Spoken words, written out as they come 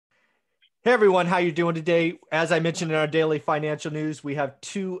Hey everyone, how you doing today? As I mentioned in our daily financial news, we have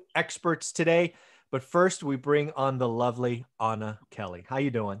two experts today. But first, we bring on the lovely Anna Kelly. How you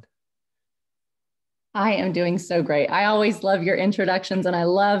doing? I am doing so great. I always love your introductions and I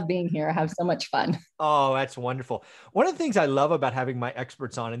love being here. I have so much fun. Oh, that's wonderful. One of the things I love about having my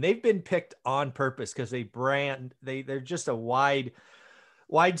experts on, and they've been picked on purpose because they're just a wide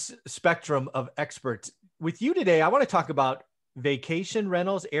spectrum of experts. With you today, I want to talk about vacation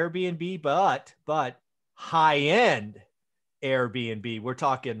rentals, Airbnb, but high-end Airbnb. We're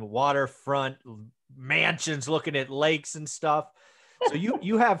talking waterfront mansions looking at lakes and stuff. So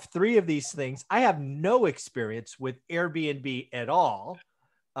you have three of these things. I have no experience with Airbnb at all,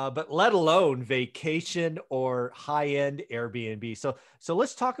 but let alone vacation or high-end Airbnb. So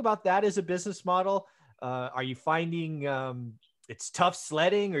let's talk about that as a business model. Are you finding it's tough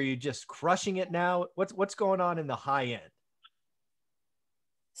sledding, or are you just crushing it now? What's going on in the high end?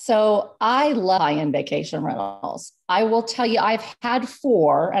 So I love high-end vacation rentals. I will tell you, I've had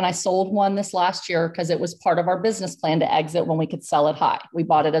four and I sold one this last year because it was part of our business plan to exit when we could sell it high. We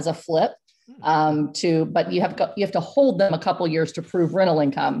bought it as a flip but you have to hold them a couple of years to prove rental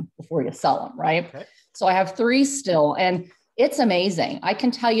income before you sell them, right? Okay. So I have three still, and it's amazing. I can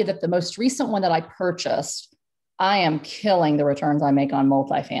tell you that the most recent one that I purchased, I am killing the returns I make on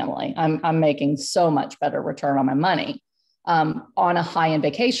multifamily. I'm making so much better return on my money on a high-end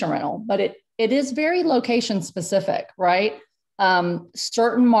vacation rental, but it is very location specific, right?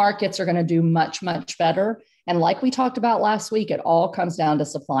 Certain markets are going to do much, much better. And like we talked about last week, it all comes down to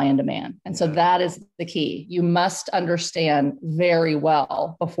supply and demand. And so that is the key. You must understand very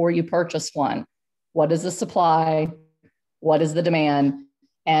well before you purchase one, what is the supply? What is the demand?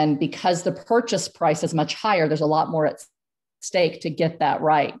 And because the purchase price is much higher, there's a lot more at stake to get that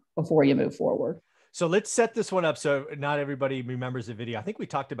right before you move forward. So let's set this one up so not everybody remembers the video. I think we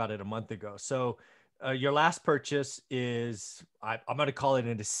talked about it a month ago. So your last purchase is, I'm going to call it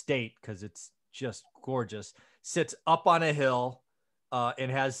an estate because it's just gorgeous. Sits up on a hill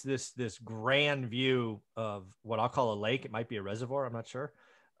and has this grand view of what I'll call a lake. It might be a reservoir. I'm not sure.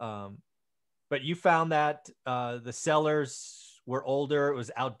 But you found that the sellers were older. It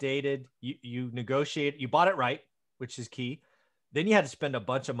was outdated. You negotiate. You bought it right, which is key. Then you had to spend a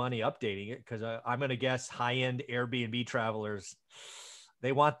bunch of money updating it because I'm going to guess high-end Airbnb travelers,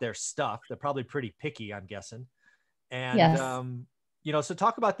 they want their stuff. They're probably pretty picky, I'm guessing. And, Yes. so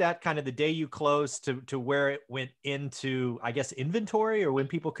talk about that kind of the day you closed to where it went into, I guess, inventory or when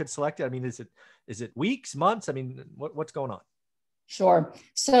people could select it. I mean, is it weeks, months? I mean, what's going on? Sure.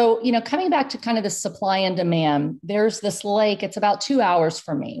 So, coming back to kind of the supply and demand, there's this lake. It's about 2 hours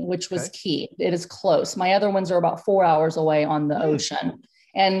from me, which was Okay. key. It is close. My other ones are about 4 hours away on the ocean.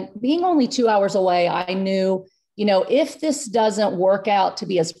 And being only 2 hours away, I knew, if this doesn't work out to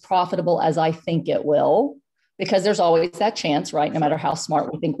be as profitable as I think it will, because there's always that chance, right? No matter how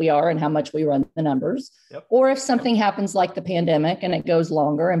smart we think we are and how much we run the numbers, Yep. or if something happens like the pandemic and it goes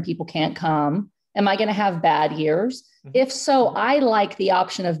longer and people can't come, am I going to have bad years? If so, I like the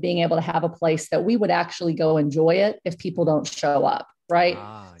option of being able to have a place that we would actually go enjoy it if people don't show up, right?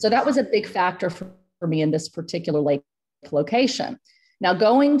 So that Yes. was a big factor for me in this particular lake location. Now,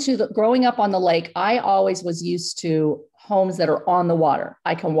 growing up on the lake, I always was used to homes that are on the water.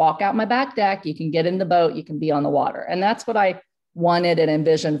 I can walk out my back deck, you can get in the boat, you can be on the water. And that's what I wanted and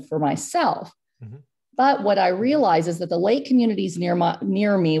envisioned for myself. Mm-hmm. But what I realize is that the lake communities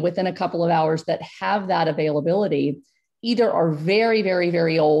near me within a couple of hours that have that availability either are very, very,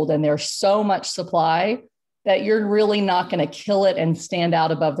 very old and there's so much supply that you're really not going to kill it and stand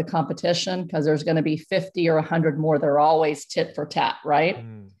out above the competition because there's going to be 50 or 100 more. They're always tit for tat, right?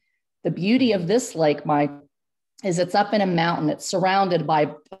 The beauty of this lake, Mike, is it's up in a mountain. It's surrounded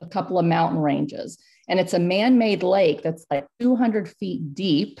by a couple of mountain ranges. And it's a man-made lake that's like 200 feet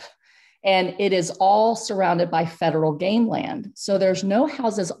deep. And it is all surrounded by federal game land. So there's no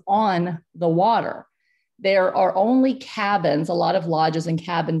houses on the water. There are only cabins, a lot of lodges and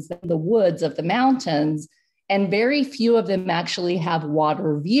cabins in the woods of the mountains, and very few of them actually have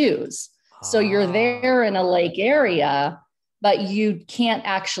water views. So you're there in a lake area, but you can't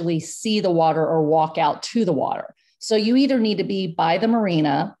actually see the water or walk out to the water. So you either need to be by the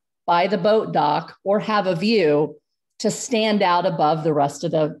marina, by the boat dock, or have a view to stand out above the rest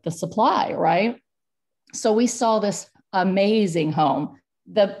of the supply, right? So we saw this amazing home.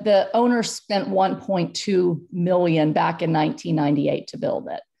 The owner spent 1.2 million back in 1998 to build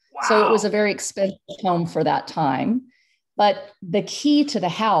it. Wow. So it was a very expensive home for that time. But the key to the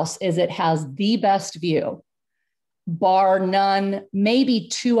house is it has the best view, bar none. Maybe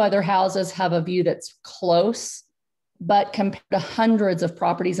two other houses have a view that's close, but compared to hundreds of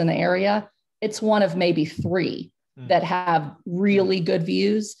properties in the area, it's one of maybe 3 that have really good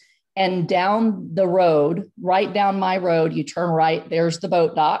views. And down the road, right down my road, you turn right, there's the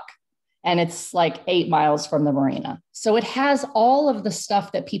boat dock, and it's like 8 miles from the marina. So it has all of the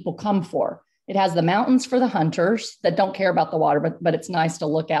stuff that people come for. It has the mountains for the hunters that don't care about the water, but it's nice to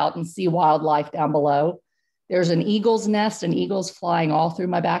look out and see wildlife down below. There's an eagle's nest and eagles flying all through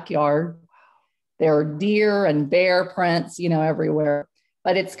my backyard. There are deer and bear prints, everywhere.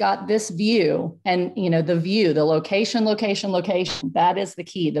 But it's got this view, and the view, the location, that is the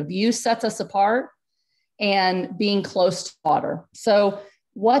key. The view sets us apart, and being close to water. So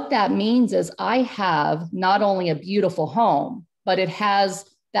what that means is I have not only a beautiful home, but it has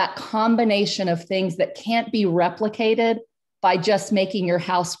that combination of things that can't be replicated by just making your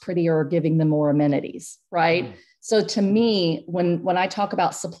house prettier or giving them more amenities, right? So to me, when I talk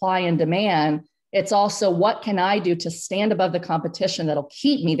about supply and demand, it's also what can I do to stand above the competition that'll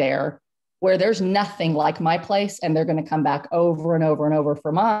keep me there, where there's nothing like my place and they're going to come back over and over and over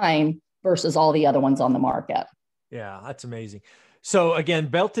for mine versus all the other ones on the market. Yeah, that's amazing. So again,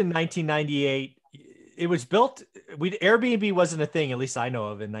 built in 1998, it was built, Airbnb wasn't a thing, at least I know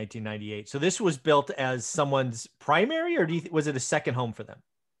of, in 1998. So this was built as someone's primary, or was it a second home for them?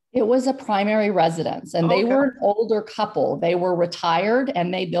 It was a primary residence, and they were an older couple. They were retired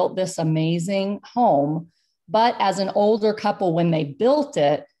and they built this amazing home. But as an older couple, when they built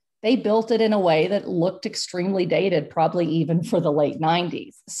it in a way that looked extremely dated, probably even for the late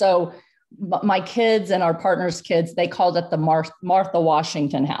 90s. So my kids and our partners' kids, they called it the Martha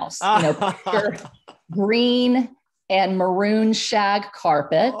Washington house, pure green and maroon shag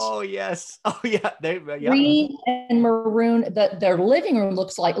carpet. Oh, yes. Oh, yeah. Green and maroon. Their living room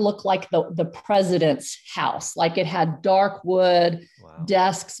looked like the president's house. Like it had dark wood,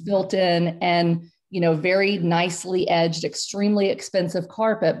 desks built in, and, very nicely edged, extremely expensive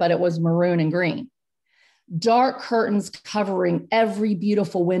carpet, but it was maroon and green. Dark curtains covering every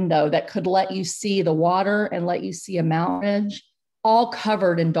beautiful window that could let you see the water and let you see a mountain ridge, all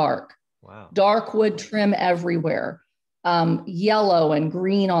covered in dark. Wow. Dark wood trim everywhere, yellow and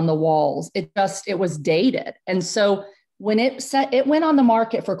green on the walls. It was dated. And so when it went on the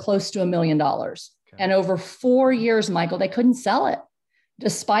market for close to $1 million. And over 4 years, Michael, they couldn't sell it.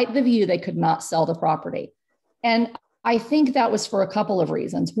 Despite the view, they could not sell the property. And I think that was for a couple of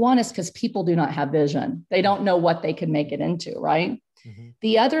reasons. One is because people do not have vision. They don't know what they can make it into, right? Mm-hmm.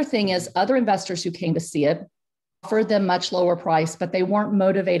 The other thing is other investors who came to see it offered them much lower price, but they weren't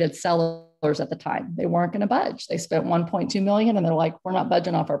motivated sellers at the time. They weren't going to budge. They spent $1.2 million and they're like, we're not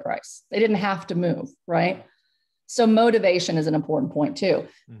budging off our price. They didn't have to move, right? So motivation is an important point too.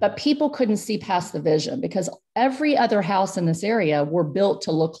 Mm-hmm. But people couldn't see past the vision because every other house in this area were built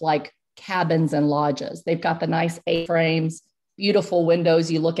to look like cabins and lodges. They've got the nice A-frames, beautiful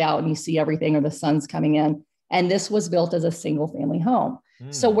windows. You look out and you see everything or the sun's coming in. And this was built as a single family home.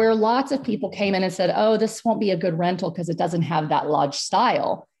 So where lots of people came in and said, oh, this won't be a good rental because it doesn't have that lodge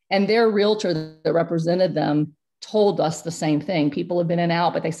style. And their realtor that represented them told us the same thing. People have been in and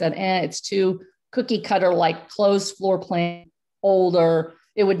out, but they said, it's too cookie cutter, like closed floor plan, older.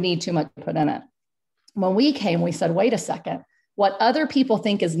 It would need too much to put in it. When we came, we said, wait a second. What other people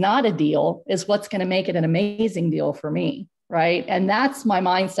think is not a deal is what's going to make it an amazing deal for me, right? And that's my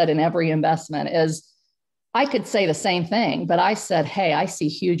mindset in every investment is I could say the same thing, but I said, hey, I see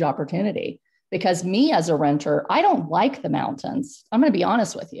huge opportunity because me as a renter, I don't like the mountains. I'm going to be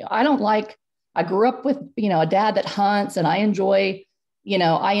honest with you. I grew up with, a dad that hunts and I enjoy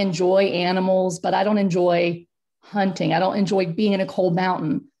animals, but I don't enjoy hunting. I don't enjoy being in a cold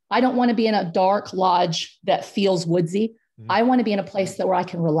mountain. I don't want to be in a dark lodge that feels woodsy. I want to be in a place where I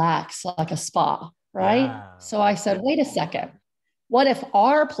can relax like a spa, right? Yeah. So I said, wait a second. What if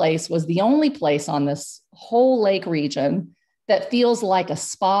our place was the only place on this whole lake region that feels like a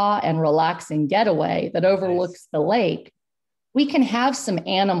spa and relaxing getaway that overlooks the lake? We can have some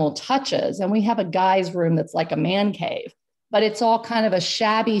animal touches, and we have a guy's room that's like a man cave, but it's all kind of a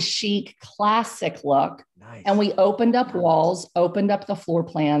shabby chic classic look. Nice. And we opened up walls, opened up the floor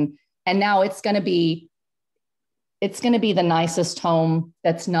plan, and now it's going to be the nicest home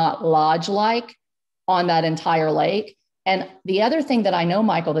that's not lodge-like on that entire lake. And the other thing that I know,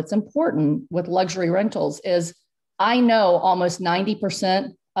 Michael, that's important with luxury rentals is I know almost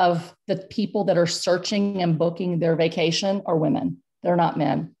 90% of the people that are searching and booking their vacation are women. They're not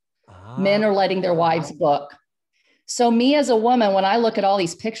men. Men are letting their wives book. So me as a woman, when I look at all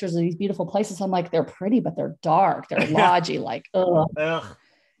these pictures of these beautiful places, I'm like, they're pretty, but they're dark. They're lodgy, like, ugh.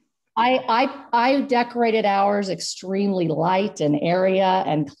 I decorated ours extremely light and area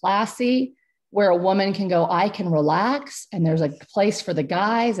and classy. where a woman can go, I can relax, and there's a place for the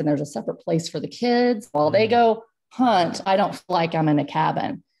guys and there's a separate place for the kids. While they go hunt, I don't feel like I'm in a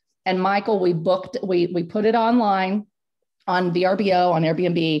cabin. And Michael, we put it online on VRBO, on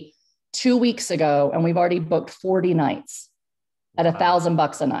Airbnb 2 weeks ago, and we've already booked 40 nights at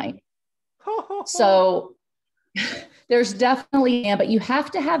 $1,000 a night. So there's definitely, but you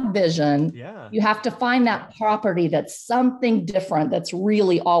have to have vision. Yeah. You have to find that property that's something different, that's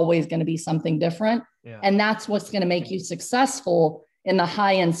really always going to be something different. Yeah. And that's what's going to make you successful in the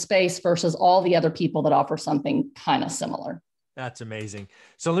high-end space versus all the other people that offer something kind of similar. That's amazing.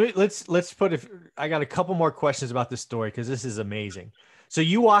 So let's put I got a couple more questions about this story, because this is amazing. So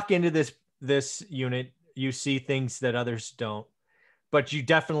you walk into this unit, you see things that others don't, but you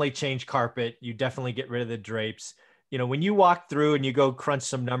definitely change carpet. You definitely get rid of the drapes. You know, when you walk through and you go crunch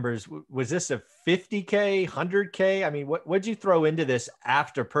some numbers, was this a 50K, 100K? I mean, what'd you throw into this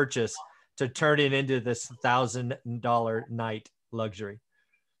after purchase to turn it into this $1,000 night luxury?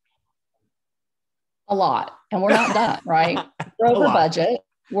 A lot. And we're not done, right? We're over budget.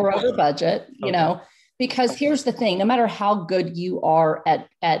 We're over budget, you know, because here's the thing, no matter how good you are at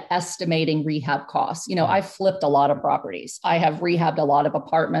estimating rehab costs, you know, I've flipped a lot of properties. I have rehabbed a lot of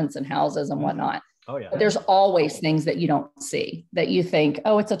apartments and houses and whatnot. Oh, yeah. But there's always things that you don't see, that you think,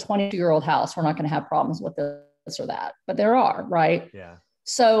 oh, it's a 22-year-old house, we're not going to have problems with this or that. But there are, right? Yeah.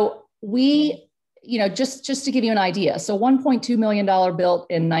 So we, you know, just to give you an idea. So $1.2 million built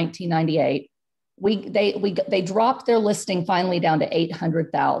in 1998. They dropped their listing finally down to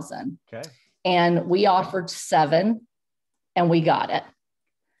 800,000. Okay. And we offered 7 and we got it.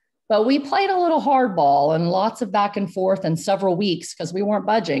 But we played a little hardball and lots of back and forth in several weeks because we weren't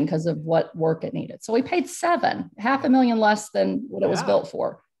budging because of what work it needed. So we paid 7, $500,000 less than what it was built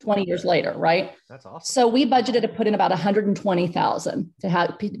for 20 years later. Right. That's awesome. So we budgeted to put in about 120,000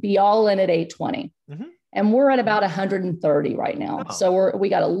 to be all in at 820. Mm-hmm. And we're at about 130 right now. Oh. So we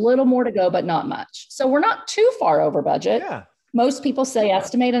got a little more to go, but not much. So we're not too far over budget. Yeah. Most people say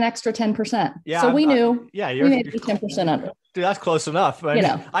estimate an extra 10%. Yeah. So we knew we may be 10% under. Dude, that's close enough. You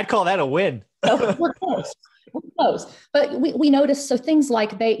know, I'd call that a win. So we're close. We're close. But we noticed, so things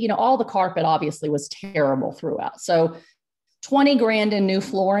like all the carpet obviously was terrible throughout. So 20 grand in new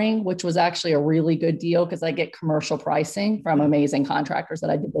flooring, which was actually a really good deal because I get commercial pricing from amazing contractors that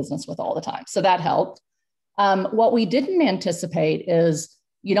I do business with all the time. So that helped. What we didn't anticipate is,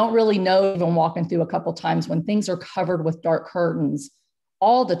 you don't really know, even walking through a couple of times, when things are covered with dark curtains,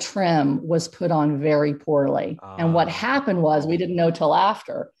 all the trim was put on very poorly. And what happened was, we didn't know till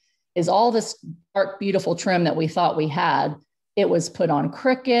after, is all this dark, beautiful trim that we thought we had, it was put on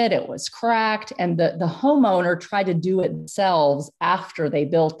crooked, it was cracked, and the homeowner tried to do it themselves after they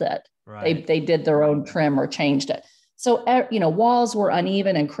built it. Right. They did their own trim or changed it. So, walls were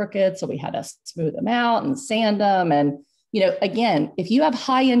uneven and crooked. So we had to smooth them out and sand them. And, again, if you have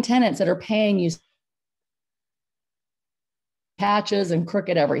high-end tenants that are paying you patches and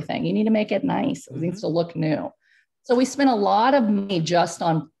crooked everything, you need to make it nice. It needs to look new. So we spent a lot of money just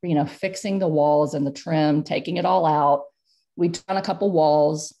on, fixing the walls and the trim, taking it all out. We done a couple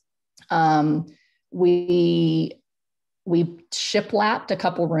walls. We shiplapped a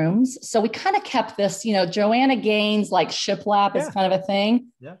couple rooms. So we kind of kept this, Joanna Gaines, like shiplap is kind of a thing.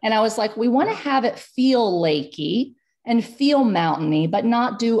 Yeah. And I was like, we want to have it feel lakey and feel mountainy, but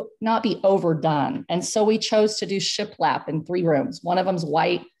not be overdone. And so we chose to do shiplap in 3 rooms. One of them's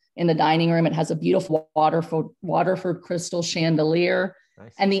white in the dining room. It has a beautiful Waterford crystal chandelier.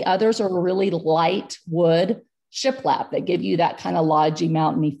 Nice. And the others are really light wood shiplap that give you that kind of lodgy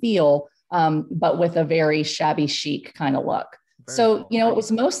mountainy feel. But with a very shabby chic kind of look. Very cool. It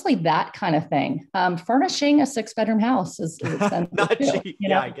was mostly that kind of thing. Furnishing a 6-bedroom house is expensive. Not cheap.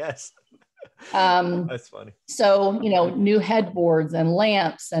 Yeah, I guess. That's funny. So, new headboards and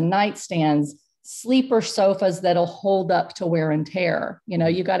lamps and nightstands, sleeper sofas that'll hold up to wear and tear.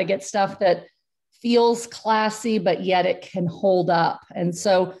 You got to get stuff that feels classy, but yet it can hold up. And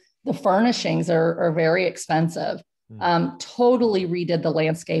so the furnishings are very expensive. Totally redid the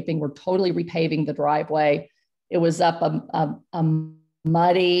landscaping. We're totally repaving the driveway. It was up a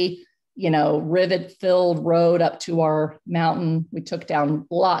muddy, rivet-filled road up to our mountain. We took down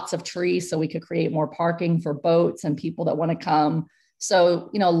lots of trees so we could create more parking for boats and people that want to come. So,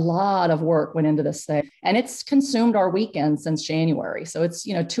 a lot of work went into this thing, and it's consumed our weekends since January. So it's,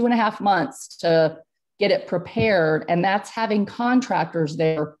 2.5 months to get it prepared. And that's having contractors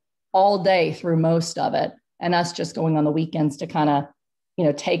there all day through most of it. And us just going on the weekends to kind of,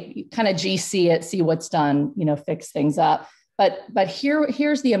 GC it, see what's done, fix things up. But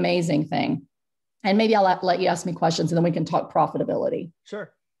here's the amazing thing. And maybe I'll let you ask me questions and then we can talk profitability.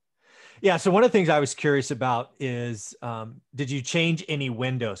 Sure. Yeah. So one of the things I was curious about is, did you change any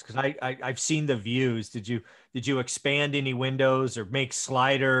windows? Because I've seen the views. Did you expand any windows or make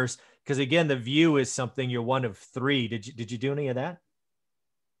sliders? Because again, the view is something you're one of three. Did you do any of that?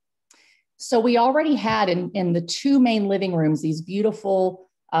 So we already had in the two main living rooms these beautiful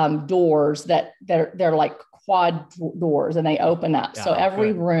doors that they're like quad doors and they open up. So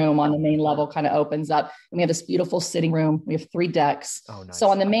every room on the main level kind of opens up. And we have this beautiful sitting room. We have 3 decks. Oh, nice. So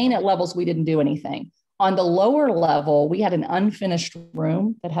on the main levels, we didn't do anything. On the lower level, we had an unfinished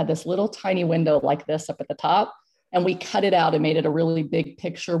room that had this little tiny window like this up at the top. And we cut it out and made it a really big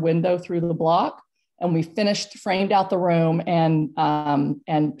picture window through the block. And we framed out the room and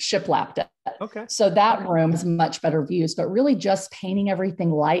shiplapped it. Okay. So that room is much better views, but really just painting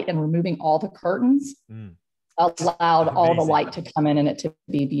everything light and removing all the curtains allowed all the light to come in and it to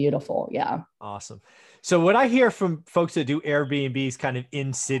be beautiful. Yeah. Awesome. So what I hear from folks that do Airbnbs kind of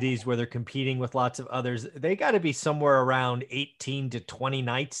in cities where they're competing with lots of others, they got to be somewhere around 18 to 20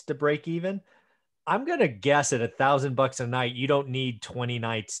 nights to break even. I'm going to guess at $1,000 a night, you don't need 20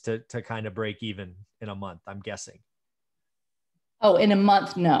 nights to kind of break even in a month, I'm guessing. Oh, in a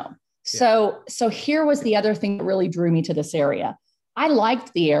month? No. So here was the other thing that really drew me to this area. I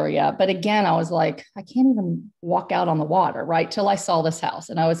liked the area, but again, I was like, I can't even walk out on the water, right? Till I saw this house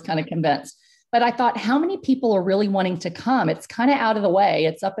and I was kind of convinced. But I thought, how many people are really wanting to come? It's kind of out of the way.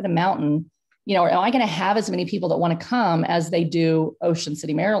 It's up in a mountain. You know, am I going to have as many people that want to come as they do Ocean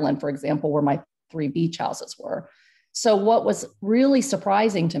City, Maryland, for example, where my 3 beach houses were? So what was really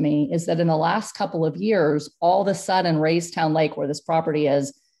surprising to me is that in the last couple of years, all of a sudden, Raystown Lake, where this property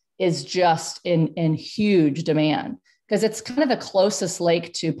is just in huge demand because it's kind of the closest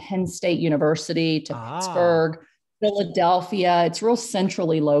lake to Penn State University, to Pittsburgh, Philadelphia. It's real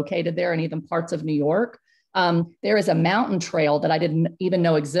centrally located there and even parts of New York. There is a mountain trail that I didn't even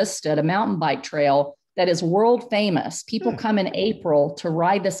know existed, a mountain bike trail that is world famous. People come in April to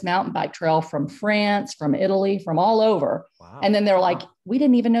ride this mountain bike trail from France, from Italy, from all over. Wow. And then they're like, we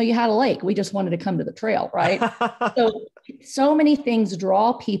didn't even know you had a lake. We just wanted to come to the trail, right? So many things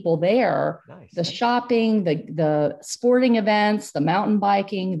draw people there. Nice. The shopping, the sporting events, the mountain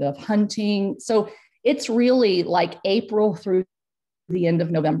biking, the hunting. So it's really like April through the end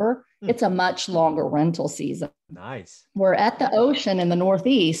of November. It's a much longer rental season. Nice. We're at the ocean in the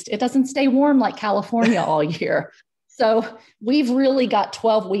Northeast. It doesn't stay warm like California all year. So we've really got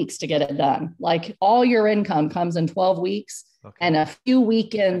 12 weeks to get it done. Like all your income comes in 12 weeks and a few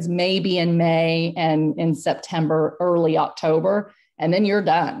weekends, maybe in May and in September, early October, and then you're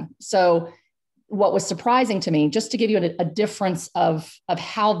done. So what was surprising to me, just to give you a difference of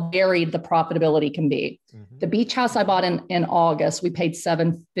how varied the profitability can be. The beach house I bought in August, we paid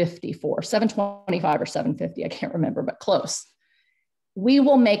 $750 for, $725 or $750, I can't remember, but close. We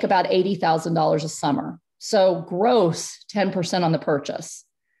will make about $80,000 a summer. So gross 10% on the purchase.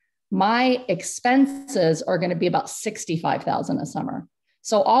 My expenses are going to be about $65,000 a summer.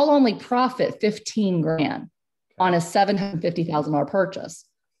 So I'll only profit $15,000 on a $750,000 purchase.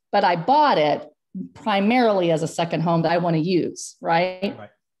 But I bought it primarily as a second home that I want to use, right?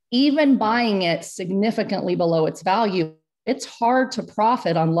 Even buying it significantly below its value, it's hard to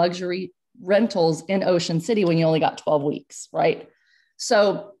profit on luxury rentals in Ocean City when you only got 12 weeks, right?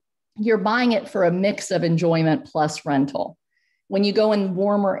 So you're buying it for a mix of enjoyment plus rental. When you go in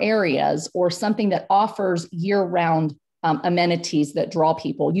warmer areas or something that offers year-round amenities that draw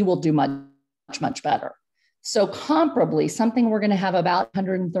people, you will do much, much better. So comparably, something we're going to have about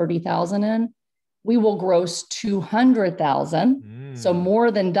 130,000 in, we will gross 200,000. So more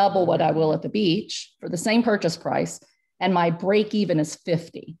than double what I will at the beach for the same purchase price. And my break even is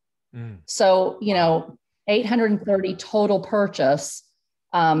 50. So, 830 total purchase.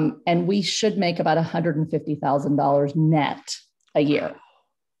 And we should make about $150,000 net a year.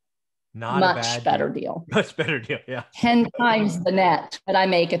 Not much a bad better deal. deal. Much better deal. Yeah. 10 times the net that I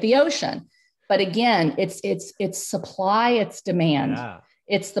make at the ocean. But again, it's supply, it's demand. Yeah.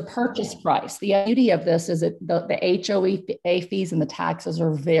 It's the purchase price. The beauty of this is that the HOA fees and the taxes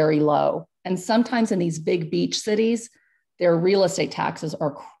are very low. And sometimes in these big beach cities, their real estate taxes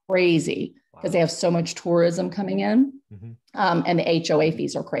are crazy because they have so much tourism coming in. And the HOA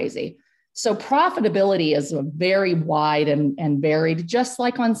fees are crazy. So profitability is very wide and varied, just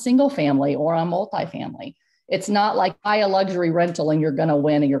like on single family or on multifamily. It's not like buy a luxury rental and you're going to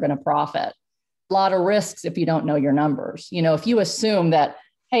win and you're going to profit. A lot of risks if you don't know your numbers. If you assume that,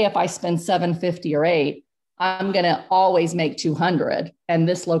 hey, if I spend $750 or $8, I'm going to always make 200, and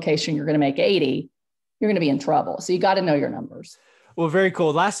this location you're going to make 80, you're going to be in trouble. So you got to know your numbers. Well, very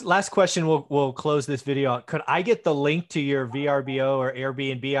cool. Last question. We'll close this video out. Could I get the link to your VRBO or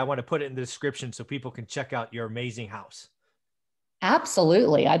Airbnb? I want to put it in the description so people can check out your amazing house.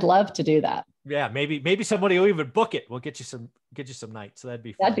 Absolutely. I'd love to do that. Yeah, maybe somebody will even book it. We'll get you some nights. So that'd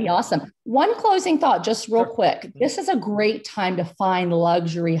be fun. That'd be awesome. One closing thought, just real quick. This is a great time to find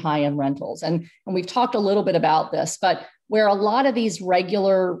luxury high-end rentals. And we've talked a little bit about this, but where a lot of these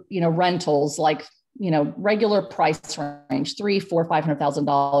regular, rentals, like, regular price range, $300,000, $400,000,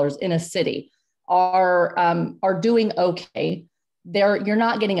 $500,000 in a city are doing okay. You're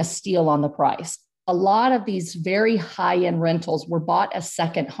not getting a steal on the price. A lot of these very high-end rentals were bought as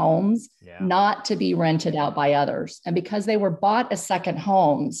second homes, not to be rented out by others. And because they were bought as second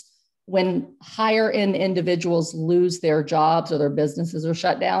homes, when higher end individuals lose their jobs or their businesses are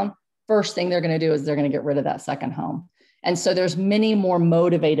shut down, first thing they're going to do is they're going to get rid of that second home. And so there's many more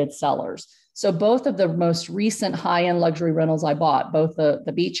motivated sellers. So both of the most recent high-end luxury rentals I bought, both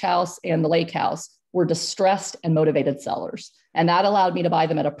the beach house and the lake house, were distressed and motivated sellers. And that allowed me to buy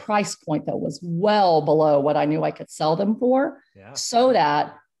them at a price point that was well below what I knew I could sell them for, so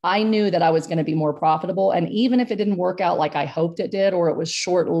that I knew that I was going to be more profitable. And even if it didn't work out like I hoped it did, or it was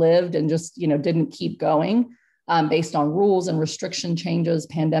short-lived and just, didn't keep going based on rules and restriction changes,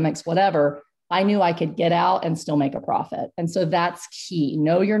 pandemics, whatever, I knew I could get out and still make a profit. And so that's key.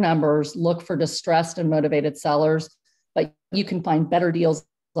 Know your numbers, look for distressed and motivated sellers, but you can find better deals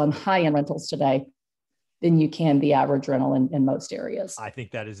on high-end rentals today than you can the average rental in most areas. I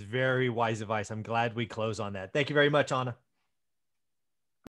think that is very wise advice. I'm glad we close on that. Thank you very much, Anna.